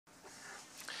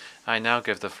I now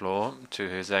give the floor to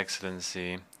His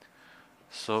Excellency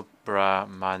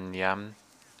Subrahmanyam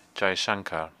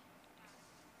Jaishankar,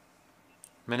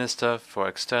 Minister for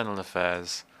External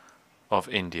Affairs of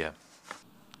India.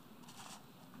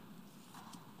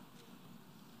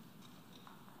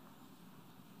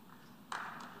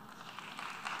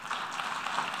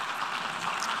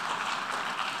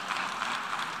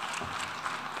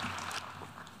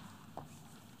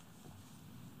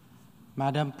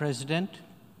 Madam President,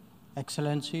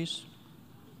 Excellencies,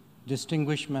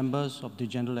 distinguished members of the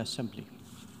General Assembly,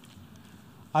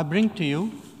 I bring to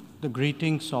you the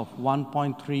greetings of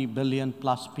 1.3 billion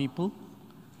plus people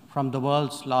from the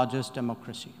world's largest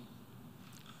democracy.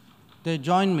 They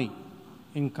join me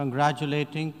in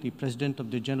congratulating the President of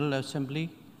the General Assembly,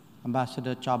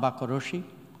 Ambassador Csaba Kőrösi,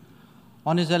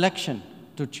 on his election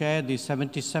to chair the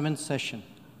 77th session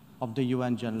of the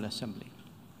UN General Assembly.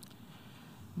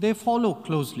 They follow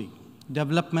closely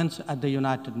developments at the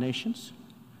United Nations,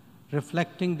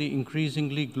 reflecting the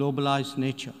increasingly globalized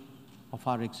nature of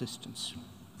our existence.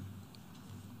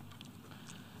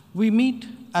 We meet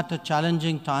at a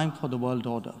challenging time for the world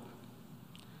order.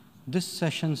 This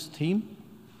session's theme,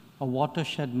 a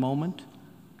watershed moment,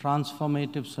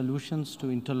 transformative solutions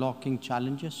to interlocking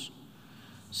challenges,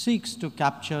 seeks to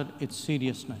capture its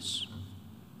seriousness.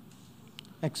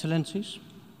 Excellencies,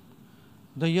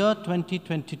 the year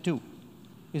 2022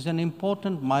 is an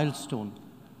important milestone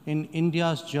in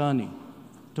India's journey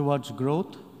towards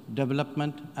growth,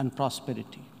 development, and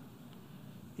prosperity.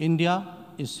 India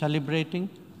is celebrating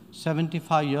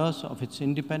 75 years of its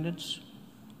independence,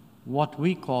 what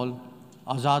we call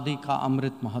Azadi Ka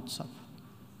Amrit Mahotsav.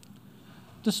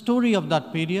 The story of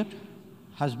that period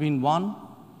has been one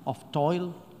of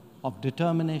toil, of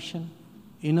determination,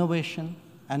 innovation,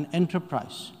 and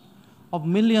enterprise of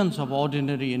millions of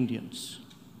ordinary Indians.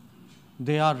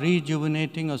 They are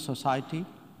rejuvenating a society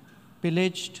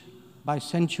pillaged by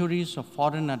centuries of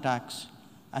foreign attacks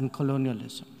and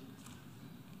colonialism.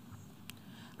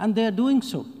 And they are doing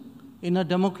so in a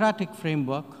democratic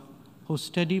framework whose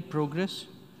steady progress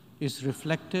is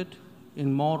reflected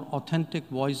in more authentic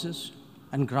voices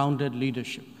and grounded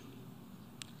leadership.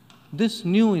 This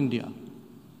new India,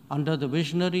 under the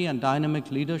visionary and dynamic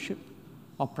leadership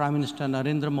of Prime Minister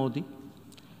Narendra Modi,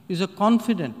 is a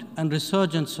confident and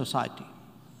resurgent society.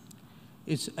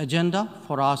 Its agenda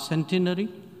for our centenary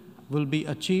will be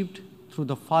achieved through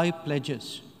the 5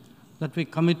 pledges that we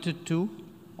committed to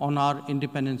on our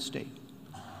Independence Day.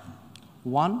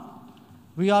 1,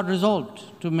 we are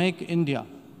resolved to make India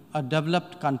a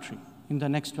developed country in the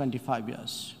next 25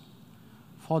 years.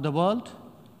 For the world,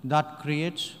 that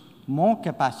creates more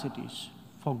capacities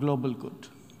for global good.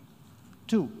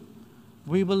 2,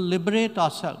 we will liberate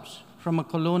ourselves from a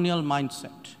colonial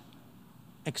mindset.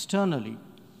 Externally,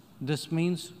 this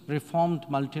means reformed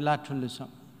multilateralism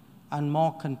and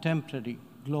more contemporary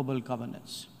global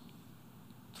governance.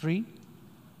 3,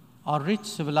 our rich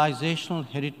civilizational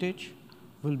heritage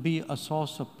will be a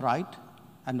source of pride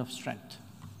and of strength.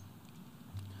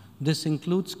 This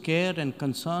includes care and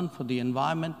concern for the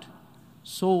environment,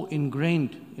 so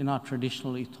ingrained in our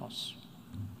traditional ethos.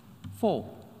 4,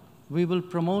 we will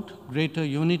promote greater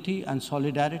unity and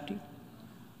solidarity.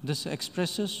 This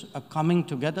expresses a coming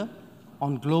together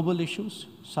on global issues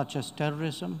such as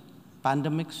terrorism,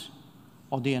 pandemics,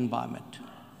 or the environment.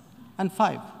 And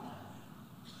 5,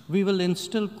 we will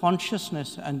instill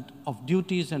consciousness of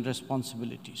duties and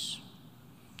responsibilities.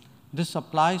 This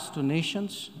applies to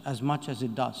nations as much as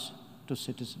it does to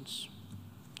citizens.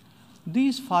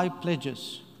 These 5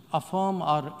 pledges affirm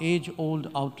our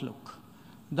age-old outlook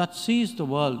that sees the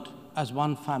world as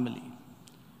one family.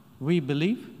 We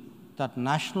believe that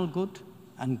national good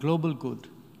and global good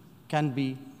can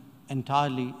be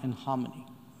entirely in harmony.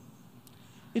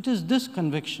 It is this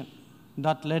conviction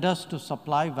that led us to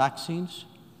supply vaccines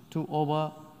to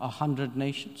over 100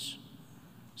 nations.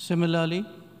 Similarly,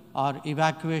 our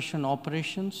evacuation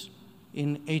operations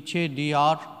in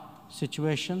HADR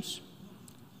situations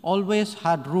always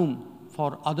had room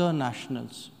for other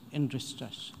nationals in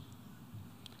distress.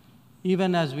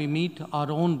 Even as we meet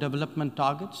our own development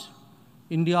targets,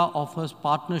 India offers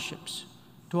partnerships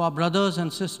to our brothers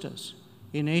and sisters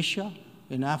in Asia,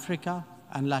 in Africa,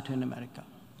 and Latin America.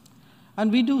 And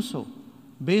we do so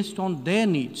based on their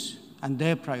needs and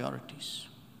their priorities.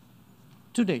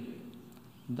 Today,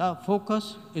 the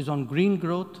focus is on green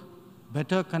growth,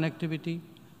 better connectivity,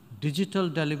 digital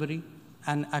delivery,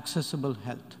 and accessible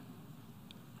health.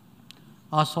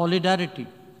 Our solidarity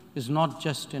is not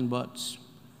just in words.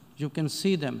 You can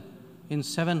see them in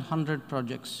 700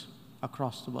 projects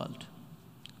across the world.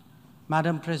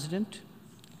 Madam President,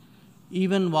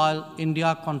 Even while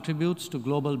India contributes to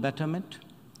global betterment,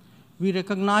 we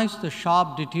recognize the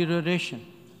sharp deterioration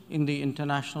in the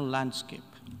international landscape.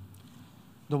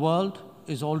 The world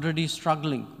is already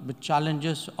struggling with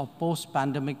challenges of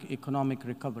post-pandemic economic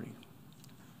recovery.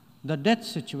 The debt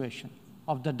situation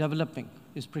of the developing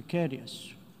is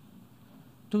precarious.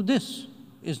 To this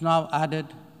is now added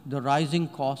the rising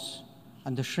costs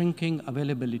and the shrinking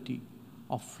availability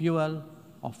of fuel,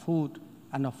 of food,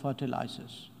 and of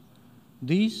fertilizers.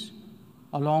 These,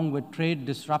 along with trade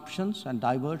disruptions and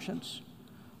diversions,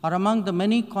 are among the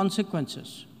many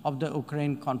consequences of the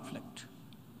Ukraine conflict.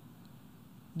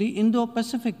 The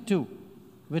Indo-Pacific, too,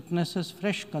 witnesses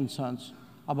fresh concerns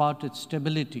about its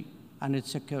stability and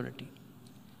its security.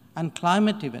 And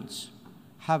climate events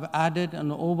have added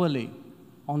an overlay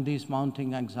on these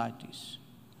mounting anxieties.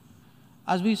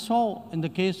 As we saw in the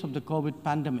case of the COVID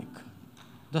pandemic,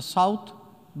 the South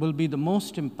will be the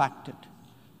most impacted,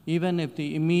 even if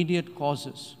the immediate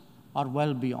causes are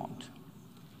well beyond.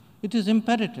 It is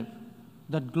imperative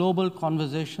that global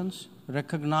conversations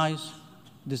recognize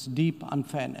this deep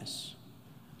unfairness.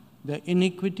 The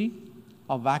inequity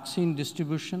of vaccine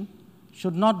distribution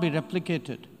should not be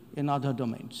replicated in other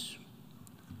domains.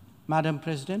 Madam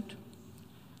President,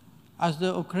 as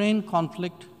the Ukraine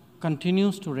conflict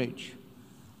continues to rage,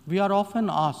 we are often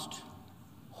asked,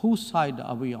 whose side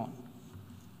are we on?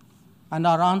 And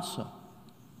our answer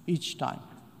each time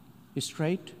is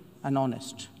straight and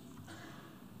honest.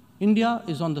 India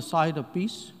is on the side of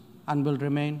peace and will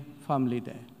remain firmly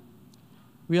there.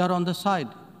 We are on the side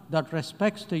that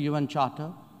respects the UN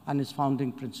Charter and its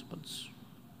founding principles.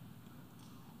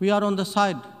 We are on the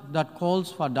side that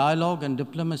calls for dialogue and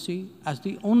diplomacy as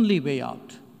the only way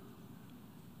out.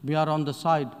 We are on the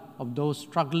side of those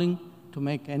struggling to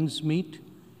make ends meet,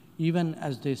 even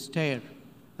as they stare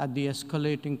at the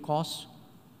escalating costs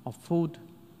of food,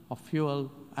 of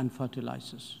fuel, and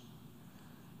fertilizers.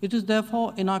 It is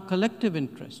therefore in our collective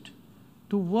interest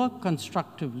to work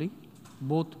constructively,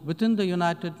 both within the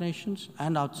United Nations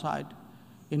and outside,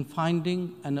 in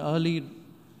finding an early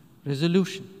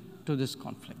resolution to this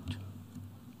conflict.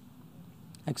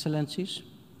 Excellencies,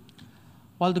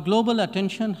 while the global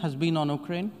attention has been on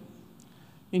Ukraine,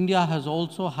 India has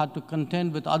also had to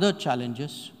contend with other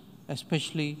challenges,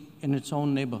 especially in its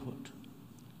own neighborhood.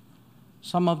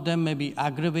 Some of them may be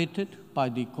aggravated by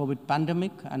the COVID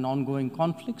pandemic and ongoing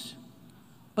conflicts,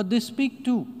 but they speak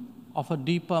too of a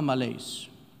deeper malaise.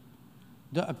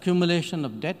 The accumulation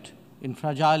of debt in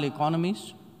fragile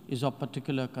economies is of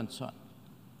particular concern.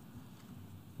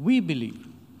 We believe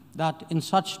that in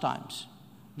such times,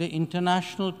 the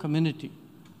international community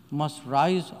must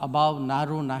rise above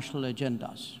narrow national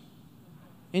agendas.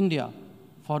 India,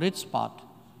 for its part,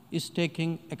 is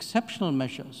taking exceptional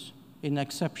measures in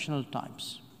exceptional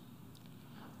times.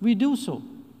 We do so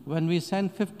when we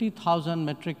send 50,000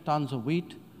 metric tons of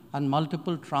wheat and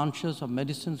multiple tranches of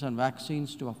medicines and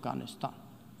vaccines to Afghanistan.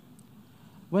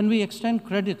 When we extend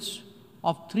credits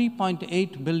of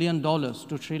 $3.8 billion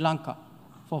to Sri Lanka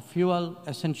for fuel,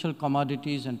 essential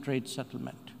commodities, and trade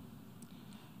settlement.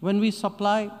 When we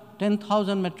supply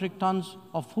 10,000 metric tons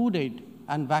of food aid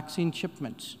and vaccine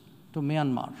shipments to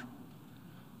Myanmar.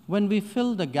 When we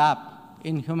fill the gap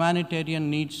in humanitarian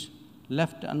needs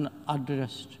left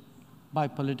unaddressed by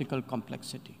political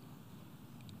complexity.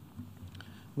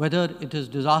 Whether it is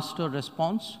disaster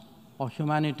response or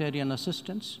humanitarian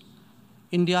assistance,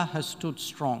 India has stood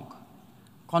strong,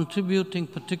 contributing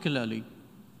particularly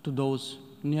to those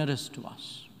nearest to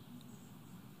us.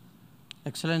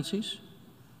 Excellencies,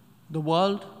 the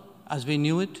world as we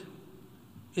knew it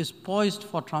is poised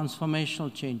for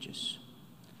transformational changes.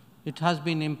 It has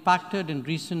been impacted in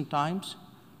recent times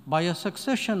by a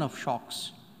succession of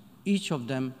shocks, each of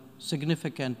them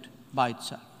significant by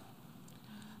itself.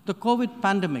 The COVID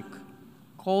pandemic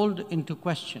called into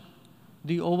question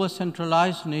the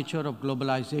over-centralized nature of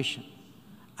globalization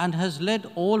and has led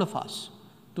all of us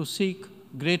to seek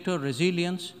greater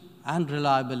resilience and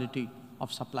reliability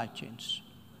of supply chains.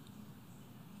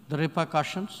 The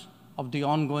repercussions of the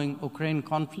ongoing Ukraine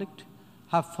conflict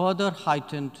have further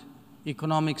heightened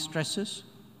economic stresses,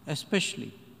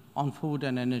 especially on food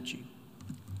and energy.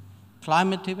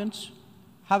 Climate events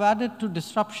have added to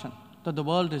disruption that the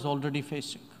world is already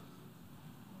facing.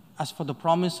 As for the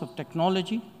promise of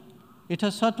technology, it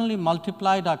has certainly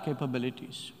multiplied our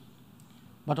capabilities,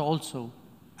 but also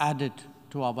added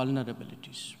to our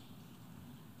vulnerabilities.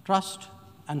 Trust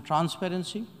and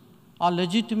transparency are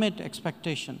legitimate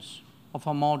expectations of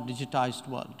a more digitized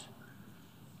world.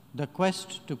 The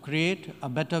quest to create a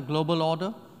better global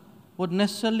order would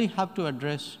necessarily have to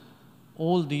address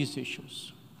all these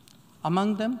issues.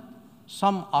 Among them,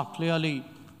 Some are clearly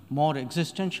more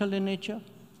existential in nature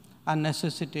and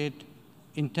necessitate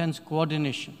intense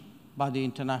coordination by the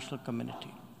international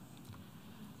community.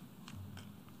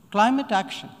 Climate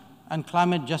action and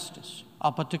climate justice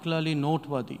are particularly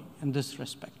noteworthy in this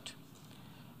respect.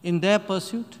 In their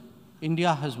pursuit,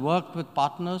 India has worked with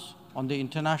partners on the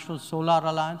International Solar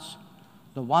Alliance,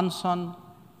 the One Sun,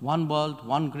 One World,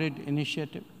 One Grid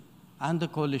initiative, and the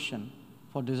Coalition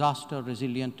for Disaster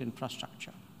Resilient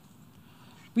Infrastructure.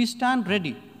 We stand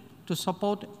ready to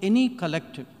support any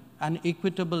collective and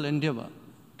equitable endeavor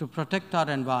to protect our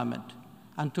environment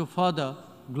and to further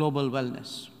global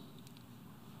wellness.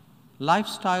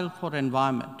 Lifestyle for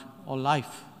Environment, or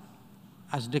LIFE,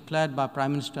 as declared by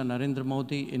Prime Minister Narendra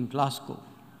Modi in Glasgow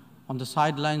on the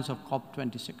sidelines of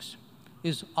COP26,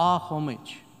 is our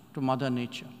homage to Mother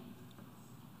Nature.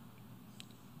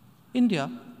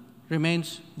 India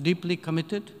remains deeply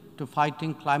committed to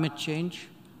fighting climate change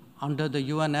under the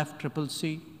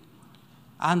UNFCCC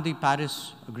and the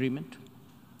Paris Agreement.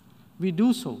 We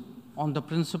do so on the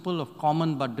principle of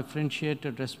common but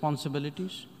differentiated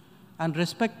responsibilities and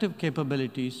respective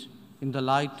capabilities in the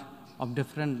light of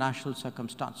different national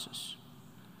circumstances.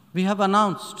 We have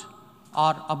announced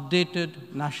our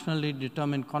updated nationally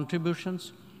determined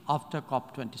contributions after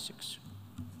COP26.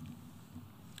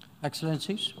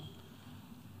 Excellencies,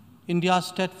 India's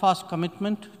steadfast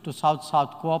commitment to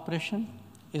South-South cooperation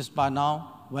is by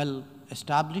now well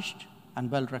established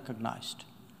and well recognized.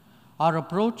 Our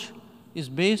approach is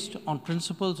based on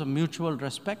principles of mutual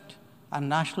respect and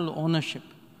national ownership,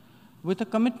 with a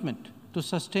commitment to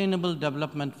sustainable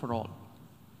development for all.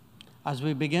 As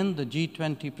we begin the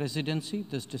G20 presidency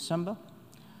this December,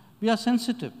 we are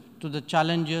sensitive to the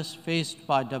challenges faced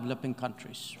by developing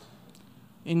countries.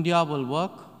 India will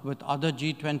work with other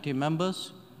G20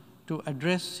 members to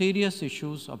address serious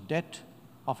issues of debt,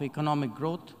 of economic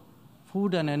growth,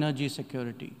 food and energy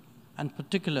security, and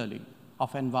particularly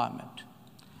of environment.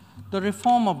 The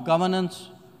reform of governance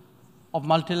of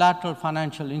multilateral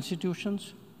financial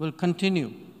institutions will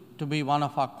continue to be one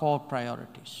of our core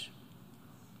priorities.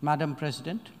 Madam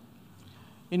President,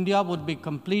 India would be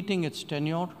completing its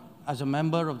tenure as a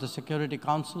member of the Security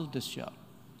Council this year.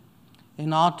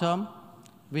 In our term,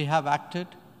 we have acted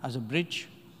as a bridge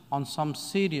on some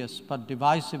serious but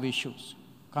divisive issues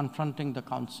confronting the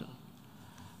Council.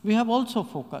 We have also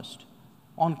focused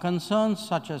on concerns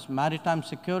such as maritime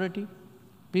security,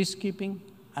 peacekeeping,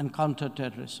 and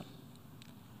counterterrorism.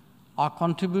 Our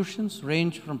contributions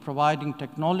range from providing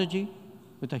technology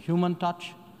with a human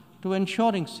touch to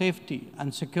ensuring safety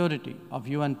and security of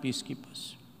UN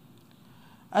peacekeepers.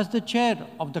 As the chair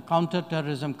of the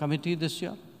Counterterrorism Committee this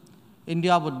year,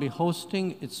 India would be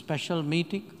hosting its special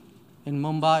meeting in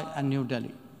Mumbai and New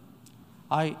Delhi.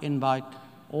 I invite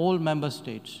all member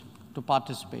states to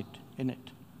participate in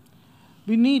it.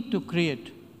 We need to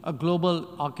create a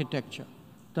global architecture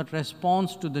that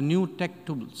responds to the new tech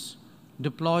tools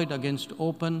deployed against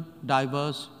open,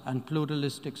 diverse, and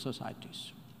pluralistic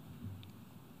societies.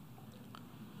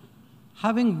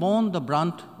 Having borne the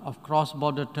brunt of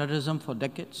cross-border terrorism for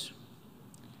decades,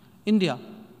 India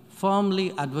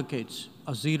firmly advocates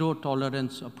a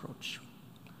zero-tolerance approach.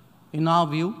 In our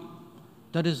view,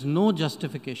 there is no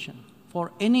justification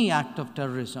for any act of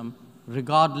terrorism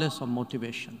regardless of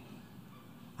motivation,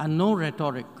 and no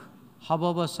rhetoric,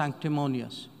 however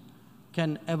sanctimonious,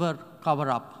 can ever cover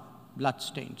up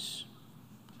bloodstains.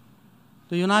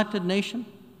 The United Nations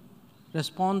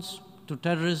responds to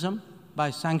terrorism by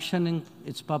sanctioning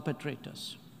its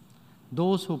perpetrators.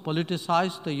 Those who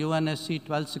politicize the UNSC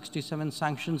 1267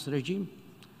 sanctions regime,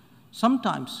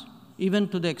 sometimes even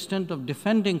to the extent of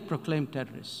defending proclaimed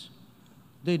terrorists,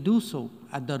 they do so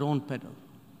at their own peril.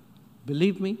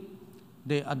 Believe me,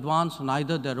 they advance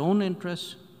neither their own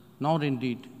interests nor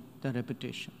indeed their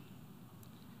reputation.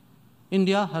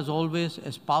 India has always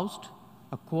espoused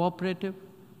a cooperative,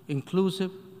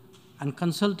 inclusive, and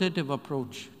consultative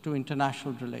approach to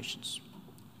international relations.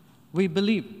 We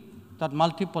believe that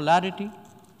multipolarity,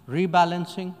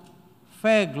 rebalancing,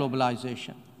 fair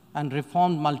globalization, and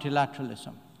reformed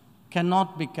multilateralism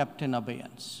cannot be kept in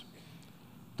abeyance.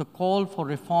 The call for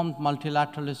reformed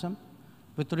multilateralism,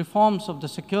 with reforms of the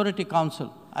Security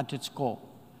Council at its core,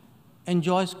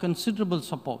 enjoys considerable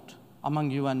support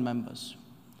among UN members.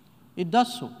 It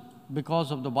does so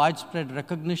because of the widespread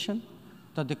recognition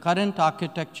that the current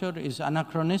architecture is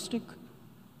anachronistic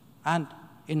and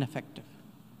ineffective.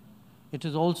 It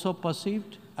is also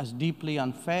perceived as deeply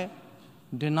unfair,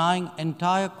 denying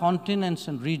entire continents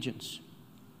and regions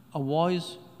a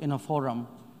voice in a forum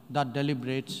that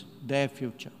deliberates their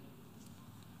future.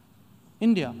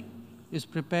 India is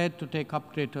prepared to take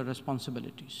up greater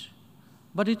responsibilities.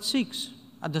 but it seeks,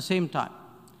 at the same time,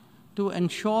 to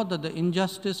ensure that the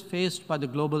injustice faced by the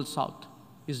Global South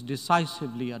is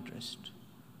decisively addressed.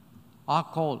 Our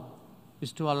call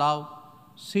is to allow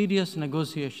serious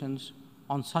negotiations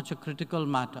on such a critical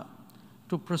matter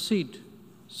to proceed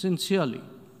sincerely.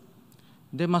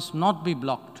 They must not be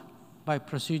blocked by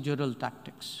procedural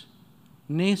tactics.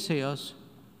 Naysayers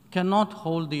cannot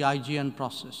hold the IGN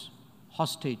process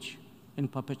hostage in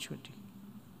perpetuity.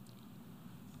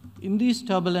 In these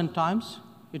turbulent times,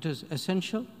 it is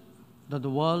essential that the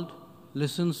world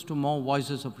listens to more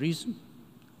voices of reason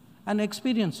and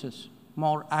experiences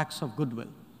more acts of goodwill.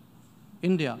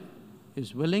 India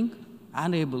is willing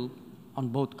and able on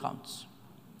both counts.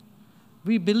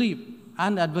 We believe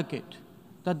and advocate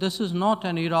that this is not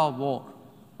an era of war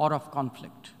or of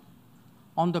conflict.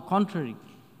 On the contrary,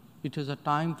 it is a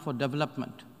time for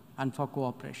development and for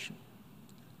cooperation.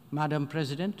 Madam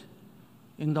President,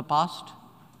 in the past,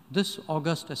 this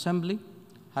august assembly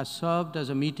has served as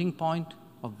a meeting point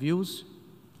of views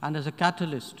and as a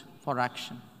catalyst for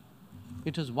action.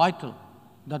 It is vital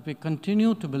that we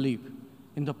continue to believe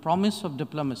in the promise of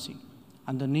diplomacy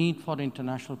and the need for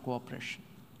international cooperation.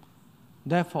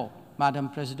 Therefore, Madam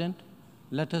President,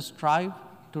 let us strive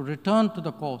to return to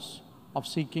the course of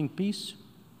seeking peace,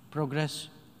 progress,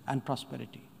 and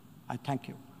prosperity. I thank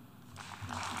you.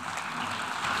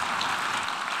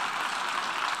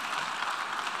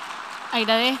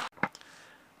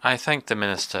 I thank the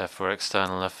Minister for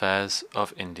External Affairs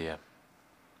of India.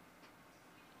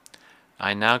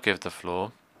 I now give the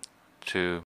floor to